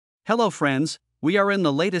Hello friends, we are in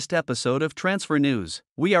the latest episode of Transfer News.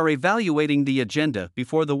 We are evaluating the agenda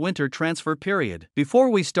before the winter transfer period. Before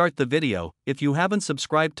we start the video, if you haven't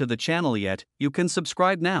subscribed to the channel yet, you can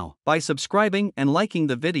subscribe now. By subscribing and liking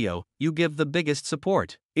the video, you give the biggest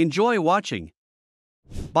support. Enjoy watching.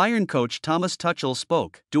 Bayern coach Thomas Tuchel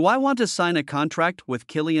spoke. Do I want to sign a contract with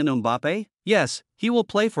Kylian Mbappe? Yes, he will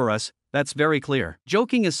play for us, that's very clear.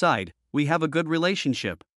 Joking aside, we have a good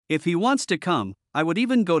relationship. If he wants to come, I would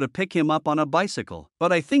even go to pick him up on a bicycle.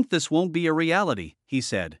 But I think this won't be a reality, he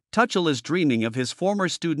said. Tuchel is dreaming of his former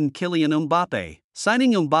student Kylian Mbappe.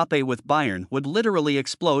 Signing Mbappe with Bayern would literally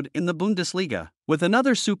explode in the Bundesliga. With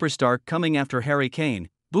another superstar coming after Harry Kane,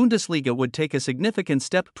 Bundesliga would take a significant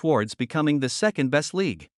step towards becoming the second-best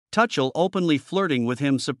league. Tuchel openly flirting with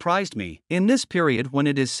him surprised me. In this period when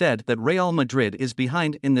it is said that Real Madrid is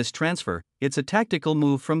behind in this transfer, it's a tactical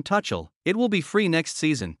move from Tuchel. It will be free next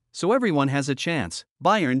season, so everyone has a chance.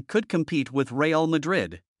 Bayern could compete with Real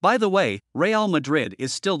Madrid. By the way, Real Madrid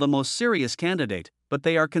is still the most serious candidate, but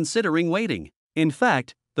they are considering waiting. In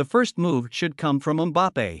fact, the first move should come from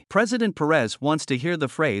Mbappe. President Perez wants to hear the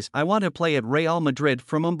phrase "I want to play at Real Madrid"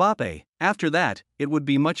 from Mbappe. After that, it would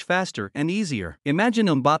be much faster and easier. Imagine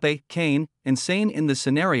Mbappe, Kane, and Sane in the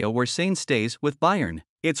scenario where Sane stays with Bayern.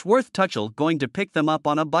 It's worth Tuchel going to pick them up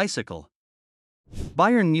on a bicycle.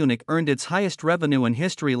 Bayern Munich earned its highest revenue in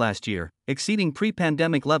history last year, exceeding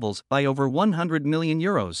pre-pandemic levels by over 100 million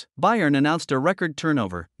euros. Bayern announced a record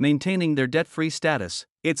turnover, maintaining their debt-free status.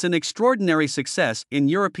 It's an extraordinary success in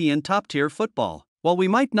European top-tier football. While we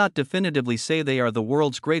might not definitively say they are the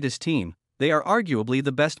world's greatest team, they are arguably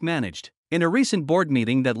the best managed. In a recent board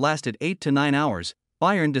meeting that lasted 8 to 9 hours,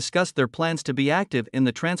 Bayern discussed their plans to be active in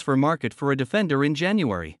the transfer market for a defender in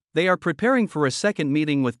January. They are preparing for a second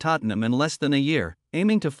meeting with Tottenham in less than a year,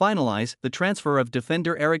 aiming to finalize the transfer of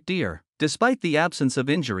defender Eric Dier. Despite the absence of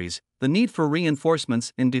injuries, the need for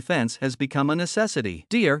reinforcements in defense has become a necessity.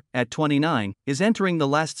 Dier, at 29, is entering the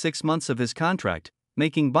last 6 months of his contract,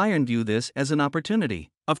 making Bayern view this as an opportunity.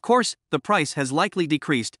 Of course, the price has likely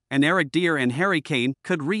decreased, and Eric Dier and Harry Kane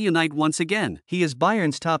could reunite once again. He is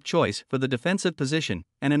Bayern's top choice for the defensive position,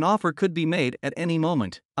 and an offer could be made at any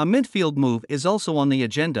moment. A midfield move is also on the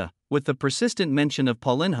agenda, with the persistent mention of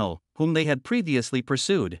Paulinho, whom they had previously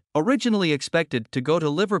pursued. Originally expected to go to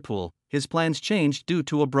Liverpool, his plans changed due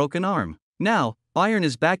to a broken arm. Now, Bayern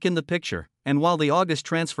is back in the picture, and while the August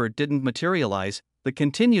transfer didn't materialize, the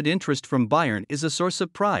continued interest from Bayern is a source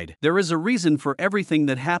of pride. There is a reason for everything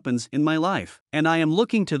that happens in my life, and I am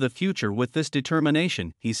looking to the future with this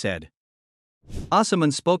determination, he said.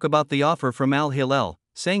 Osimhen spoke about the offer from Al Hilal,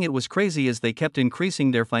 saying it was crazy as they kept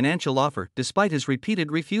increasing their financial offer despite his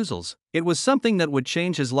repeated refusals. It was something that would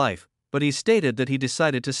change his life, but he stated that he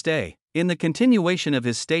decided to stay. In the continuation of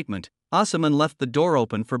his statement, Osimhen left the door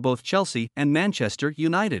open for both Chelsea and Manchester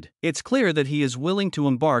United. It's clear that he is willing to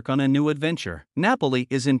embark on a new adventure. Napoli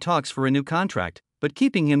is in talks for a new contract, but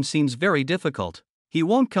keeping him seems very difficult. He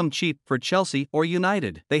won't come cheap for Chelsea or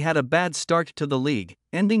United. They had a bad start to the league,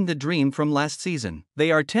 ending the dream from last season.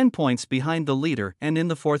 They are 10 points behind the leader and in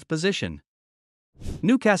the 4th position.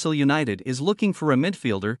 Newcastle United is looking for a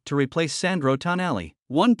midfielder to replace Sandro Tonali.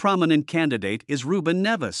 One prominent candidate is Ruben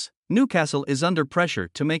Neves. Newcastle is under pressure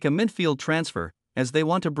to make a midfield transfer, as they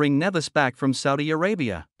want to bring Neves back from Saudi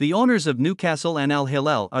Arabia. The owners of Newcastle and Al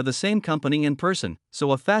Hilal are the same company in person,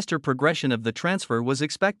 so a faster progression of the transfer was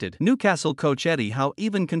expected. Newcastle coach Eddie Howe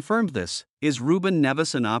even confirmed this. Is Ruben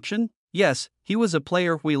Neves an option? Yes, he was a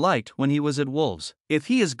player we liked when he was at Wolves. If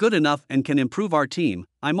he is good enough and can improve our team,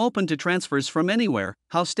 I'm open to transfers from anywhere,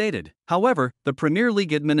 Howe stated. However, the Premier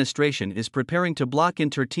League administration is preparing to block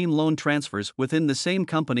inter-team loan transfers within the same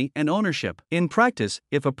company and ownership. In practice,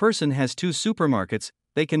 if a person has 2 supermarkets,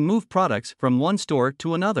 they can move products from one store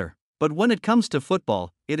to another. But when it comes to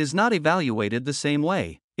football, it is not evaluated the same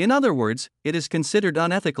way. In other words, it is considered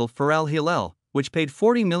unethical for Al Hilal, which paid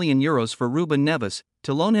 40 million euros for Ruben Neves,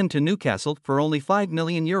 to loan him to Newcastle for only 5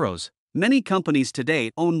 million euros. Many companies today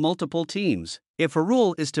own multiple teams. If a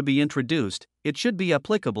rule is to be introduced, it should be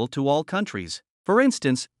applicable to all countries. For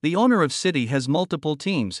instance, the owner of City has multiple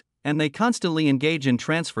teams, and they constantly engage in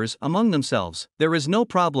transfers among themselves. There is no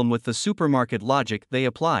problem with the supermarket logic they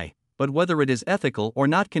apply, but whether it is ethical or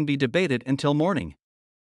not can be debated until morning.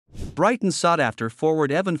 Brighton sought-after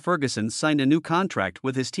forward Evan Ferguson signed a new contract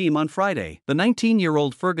with his team on Friday. The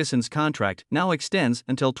 19-year-old Ferguson's contract now extends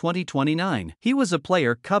until 2029. He was a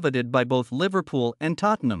player coveted by both Liverpool and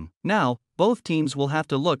Tottenham. Now, both teams will have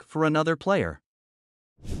to look for another player.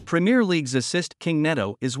 Premier League's assist king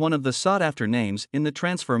Neto is one of the sought-after names in the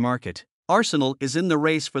transfer market. Arsenal is in the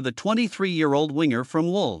race for the 23-year-old winger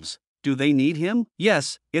from Wolves. Do they need him?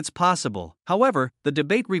 Yes, it's possible. However, the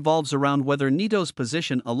debate revolves around whether Nito's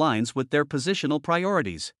position aligns with their positional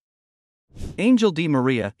priorities. Angel Di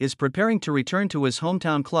Maria is preparing to return to his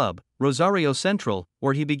hometown club, Rosario Central,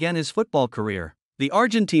 where he began his football career. The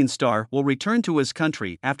Argentine star will return to his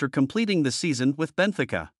country after completing the season with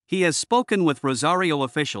Benfica. He has spoken with Rosario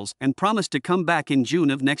officials and promised to come back in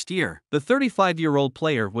June of next year. The 35-year-old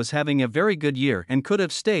player was having a very good year and could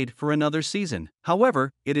have stayed for another season.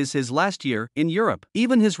 However, it is his last year in Europe.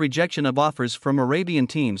 Even his rejection of offers from Arabian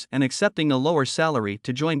teams and accepting a lower salary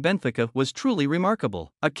to join Benfica was truly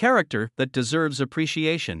remarkable. A character that deserves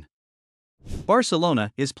appreciation.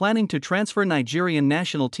 Barcelona is planning to transfer Nigerian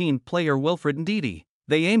national team player Wilfred Ndidi.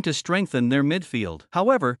 They aim to strengthen their midfield.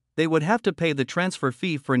 However, they would have to pay the transfer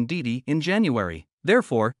fee for Ndidi in January.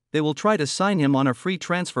 Therefore, they will try to sign him on a free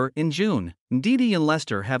transfer in June. Ndidi and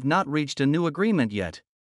Leicester have not reached a new agreement yet.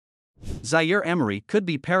 Zaire Emery could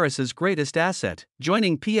be Paris's greatest asset.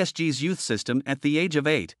 Joining PSG's youth system at the age of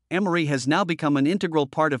 8, Emery has now become an integral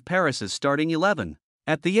part of Paris's starting 11.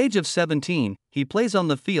 At the age of 17, he plays on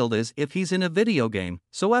the field as if he's in a video game,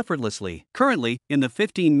 so effortlessly. Currently, in the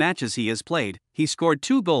 15 matches he has played, he scored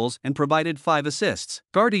 2 goals and provided 5 assists.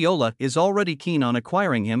 Guardiola is already keen on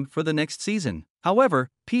acquiring him for the next season. However,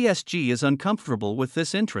 PSG is uncomfortable with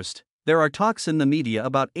this interest. There are talks in the media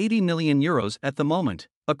about €80 million at the moment.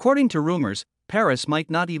 According to rumors, Paris might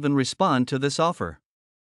not even respond to this offer.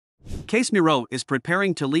 Casemiro is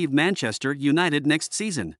preparing to leave Manchester United next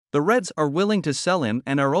season. The Reds are willing to sell him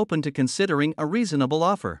and are open to considering a reasonable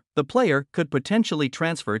offer. The player could potentially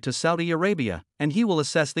transfer to Saudi Arabia, and he will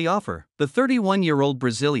assess the offer. The 31-year-old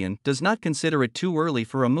Brazilian does not consider it too early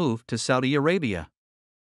for a move to Saudi Arabia.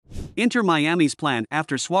 Inter Miami's plan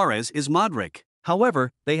after Suarez is Modric.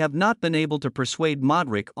 However, they have not been able to persuade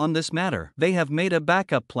Modric on this matter. They have made a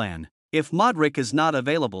backup plan. If Modric is not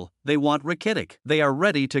available, they want Rakitic. They are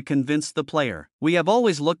ready to convince the player. We have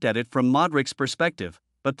always looked at it from Modric's perspective,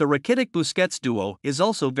 but the Rakitic-Busquets duo is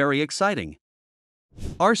also very exciting.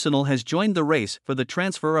 Arsenal has joined the race for the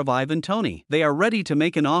transfer of Ivan Toney. They are ready to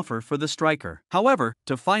make an offer for the striker. However,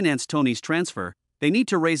 to finance Toney's transfer, they need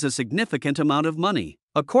to raise a significant amount of money.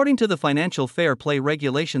 According to the financial fair play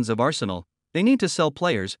regulations of Arsenal, they need to sell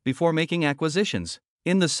players before making acquisitions.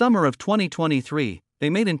 In the summer of 2023, they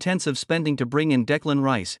made intensive spending to bring in Declan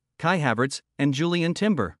Rice, Kai Havertz, and Julian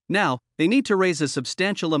Timber. Now, they need to raise a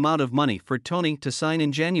substantial amount of money for Toney to sign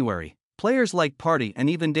in January. Players like Partey and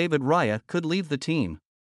even David Raya could leave the team.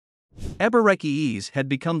 Eberechi had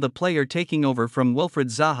become the player taking over from Wilfried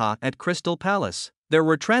Zaha at Crystal Palace. There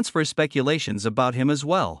were transfer speculations about him as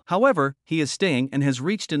well. However, he is staying and has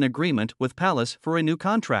reached an agreement with Palace for a new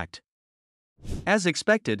contract. As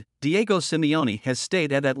expected, Diego Simeone has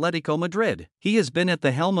stayed at Atletico Madrid. He has been at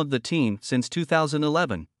the helm of the team since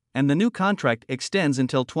 2011, and the new contract extends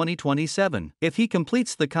until 2027. If he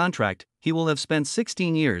completes the contract, he will have spent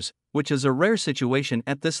 16 years, which is a rare situation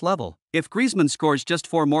at this level. If Griezmann scores just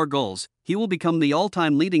 4 more goals, he will become the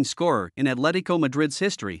all-time leading scorer in Atletico Madrid's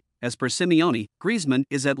history. As per Simeone, Griezmann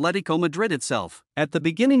is Atletico Madrid itself. At the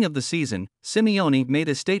beginning of the season, Simeone made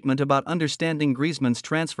a statement about understanding Griezmann's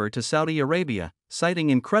transfer to Saudi Arabia,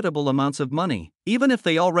 citing incredible amounts of money. Even if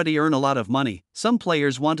they already earn a lot of money, some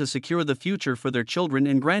players want to secure the future for their children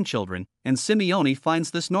and grandchildren, and Simeone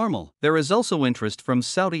finds this normal. There is also interest from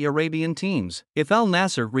Saudi Arabian teams. If Al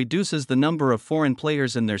Nassr reduces the number of foreign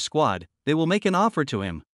players in their squad, they will make an offer to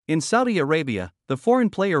him. In Saudi Arabia, the foreign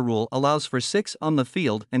player rule allows for 6 on the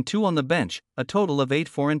field and 2 on the bench, a total of 8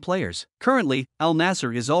 foreign players. Currently, Al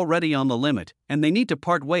Nassr is already on the limit, and they need to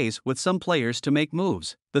part ways with some players to make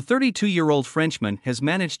moves. The 32-year-old Frenchman has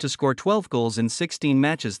managed to score 12 goals in 16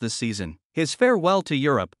 matches this season. His farewell to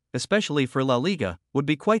Europe, especially for La Liga, would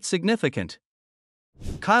be quite significant.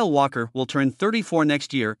 Kyle Walker will turn 34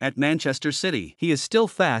 next year at Manchester City. He is still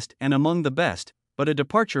fast and among the best, but a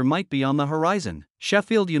departure might be on the horizon.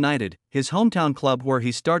 Sheffield United, his hometown club where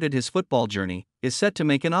he started his football journey, is set to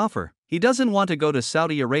make an offer. He doesn't want to go to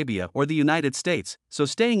Saudi Arabia or the United States, so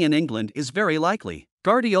staying in England is very likely.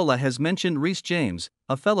 Guardiola has mentioned Reece James,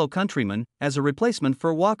 a fellow countryman, as a replacement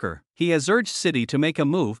for Walker. He has urged City to make a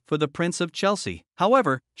move for the Prince of Chelsea.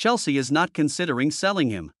 However, Chelsea is not considering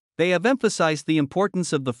selling him. They have emphasized the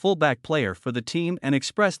importance of the fullback player for the team and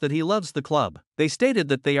expressed that he loves the club. They stated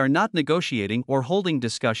that they are not negotiating or holding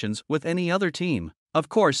discussions with any other team. Of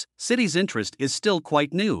course, City's interest is still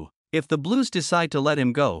quite new. If the Blues decide to let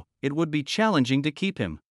him go, it would be challenging to keep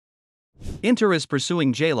him. Inter is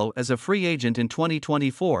pursuing J-Lo as a free agent in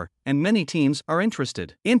 2024, and many teams are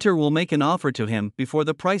interested. Inter will make an offer to him before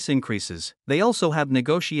the price increases. They also have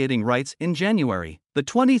negotiating rights in January. The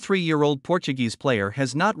 23-year-old Portuguese player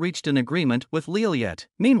has not reached an agreement with Lille yet.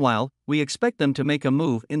 Meanwhile, we expect them to make a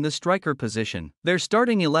move in the striker position. Their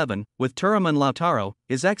starting 11, with Thuram and Lautaro,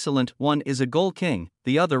 is excellent. One is a goal king,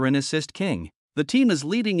 the other an assist king. The team is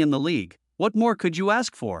leading in the league. What more could you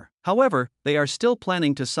ask for? However, they are still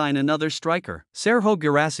planning to sign another striker. Sergio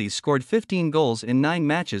Guirassy scored 15 goals in 9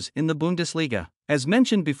 matches in the Bundesliga. As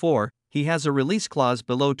mentioned before, he has a release clause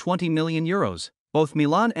below €20 million. Both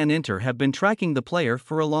Milan and Inter have been tracking the player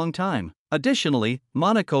for a long time. Additionally,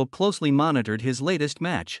 Monaco closely monitored his latest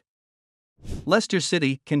match. Leicester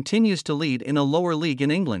City continues to lead in a lower league in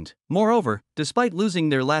England. Moreover, despite losing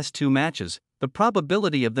their last 2 matches, the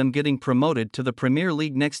probability of them getting promoted to the Premier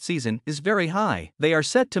League next season is very high. They are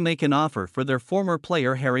set to make an offer for their former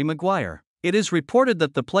player Harry Maguire. It is reported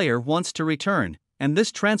that the player wants to return, and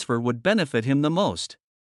this transfer would benefit him the most.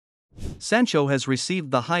 Sancho has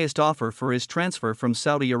received the highest offer for his transfer from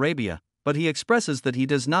Saudi Arabia, but he expresses that he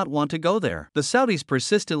does not want to go there. The Saudis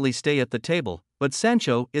persistently stay at the table, but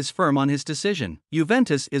Sancho is firm on his decision.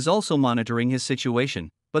 Juventus is also monitoring his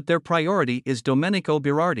situation, but their priority is Domenico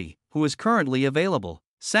Berardi, who is currently available.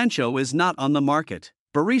 Sancho is not on the market.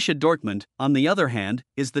 Borussia Dortmund, on the other hand,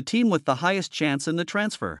 is the team with the highest chance in the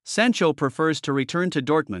transfer. Sancho prefers to return to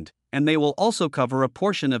Dortmund, and they will also cover a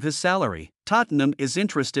portion of his salary. Tottenham is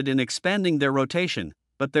interested in expanding their rotation,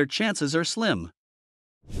 but their chances are slim.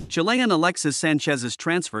 Chilean Alexis Sanchez's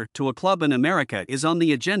transfer to a club in America is on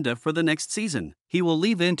the agenda for the next season. He will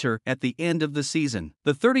leave Inter at the end of the season.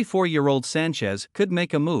 The 34-year-old Sanchez could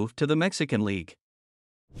make a move to the Mexican League.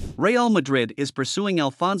 Real Madrid is pursuing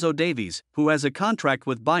Alphonso Davies, who has a contract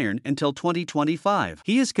with Bayern until 2025.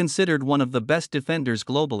 He is considered one of the best defenders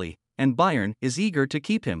globally, and Bayern is eager to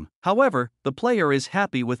keep him. However, the player is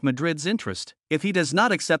happy with Madrid's interest. If he does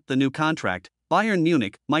not accept the new contract, Bayern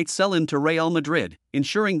Munich might sell him to Real Madrid,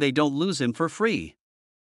 ensuring they don't lose him for free.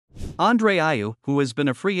 Andre Ayew, who has been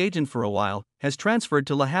a free agent for a while, has transferred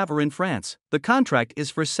to Le Havre in France. The contract is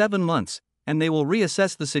for 7 months, and they will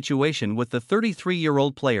reassess the situation with the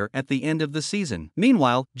 33-year-old player at the end of the season.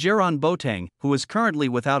 Meanwhile, Jerome Boateng, who is currently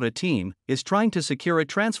without a team, is trying to secure a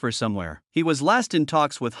transfer somewhere. He was last in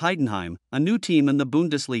talks with Heidenheim, a new team in the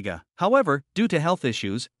Bundesliga. However, due to health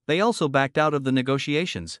issues, they also backed out of the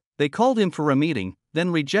negotiations. They called him for a meeting,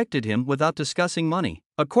 then rejected him without discussing money.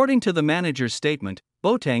 According to the manager's statement,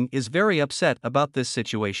 Boateng is very upset about this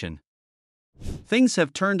situation. Things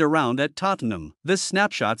have turned around at Tottenham. This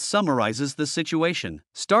snapshot summarizes the situation.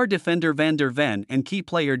 Star defender Van der Ven and key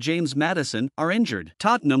player James Maddison are injured.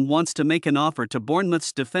 Tottenham wants to make an offer to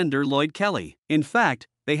Bournemouth's defender Lloyd Kelly. In fact,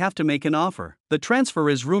 they have to make an offer. The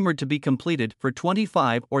transfer is rumored to be completed for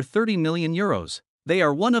 25 or 30 million euros. They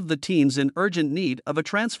are one of the teams in urgent need of a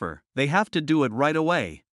transfer. They have to do it right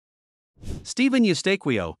away. Steven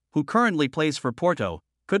Eustáquio, who currently plays for Porto,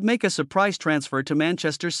 could make a surprise transfer to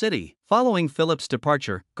Manchester City. Following Phillips'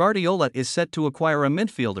 departure, Guardiola is set to acquire a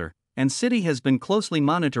midfielder, and City has been closely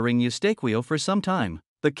monitoring Eustáquio for some time.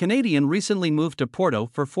 The Canadian recently moved to Porto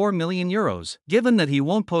for €4 million. Given that he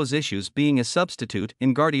won't pose issues being a substitute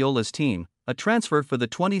in Guardiola's team, a transfer for the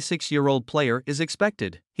 26-year-old player is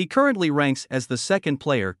expected. He currently ranks as the second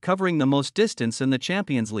player covering the most distance in the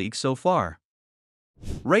Champions League so far.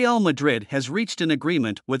 Real Madrid has reached an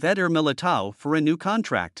agreement with Eder Militao for a new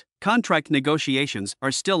contract. Contract negotiations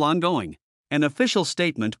are still ongoing. An official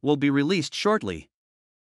statement will be released shortly.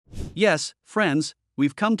 Yes, friends,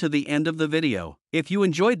 we've come to the end of the video. If you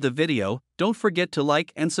enjoyed the video, don't forget to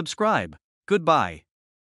like and subscribe. Goodbye.